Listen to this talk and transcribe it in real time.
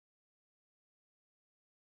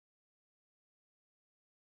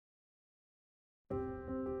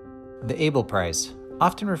The Abel Prize,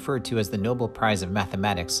 often referred to as the Nobel Prize of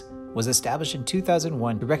Mathematics, was established in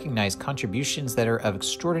 2001 to recognize contributions that are of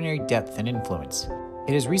extraordinary depth and influence.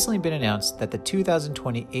 It has recently been announced that the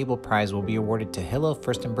 2020 Abel Prize will be awarded to Hillel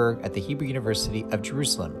Furstenberg at the Hebrew University of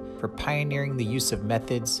Jerusalem for pioneering the use of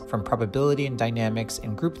methods from probability and dynamics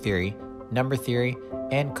in group theory, number theory,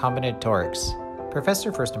 and combinatorics.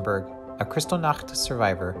 Professor Furstenberg, a Kristallnacht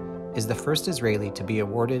survivor, is the first Israeli to be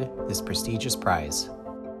awarded this prestigious prize.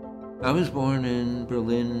 I was born in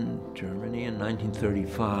Berlin, Germany in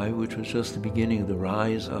 1935, which was just the beginning of the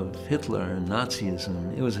rise of Hitler and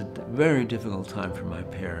Nazism. It was a very difficult time for my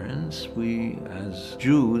parents. We, as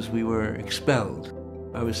Jews, we were expelled.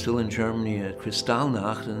 I was still in Germany at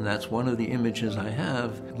Kristallnacht, and that's one of the images I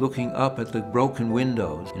have, looking up at the broken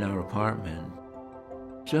windows in our apartment.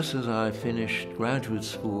 Just as I finished graduate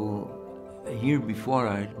school, a year before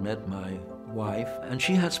I met my wife, and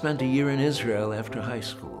she had spent a year in Israel after high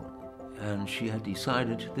school. And she had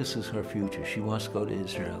decided this is her future. She wants to go to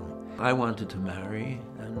Israel. I wanted to marry,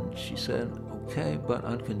 and she said, okay, but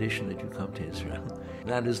on condition that you come to Israel.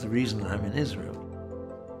 That is the reason I'm in Israel.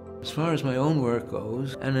 As far as my own work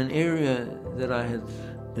goes, and an area that I had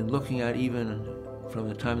been looking at even from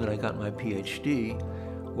the time that I got my PhD,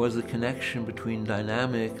 was the connection between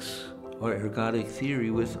dynamics or ergodic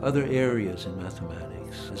theory with other areas in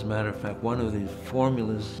mathematics. As a matter of fact, one of the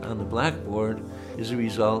formulas on the blackboard is a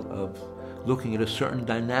result of looking at a certain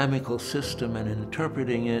dynamical system and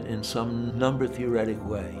interpreting it in some number theoretic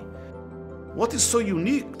way. What is so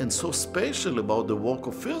unique and so special about the work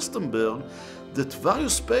of Furstenberg, that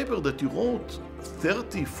various papers that he wrote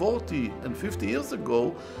 30, 40, and 50 years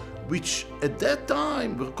ago, which at that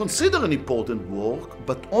time were considered an important work,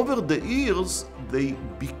 but over the years they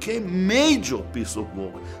became major piece of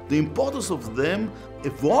work. The importance of them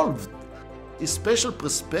evolved. A special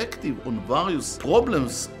perspective on various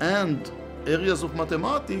problems and areas of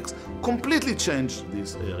mathematics completely changed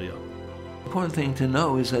this area. The important thing to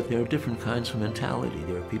know is that there are different kinds of mentality.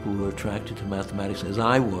 There are people who are attracted to mathematics, as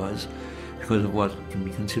I was, because of what can be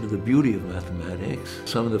considered the beauty of mathematics.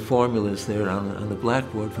 Some of the formulas there on the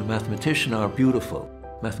blackboard for a mathematician are beautiful.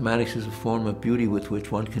 Mathematics is a form of beauty with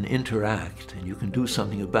which one can interact, and you can do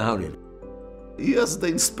something about it. He has the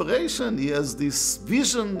inspiration, he has this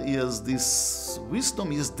vision, he has this wisdom,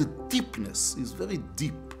 he has the deepness. He's very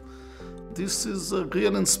deep. This is a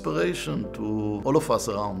real inspiration to all of us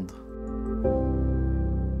around.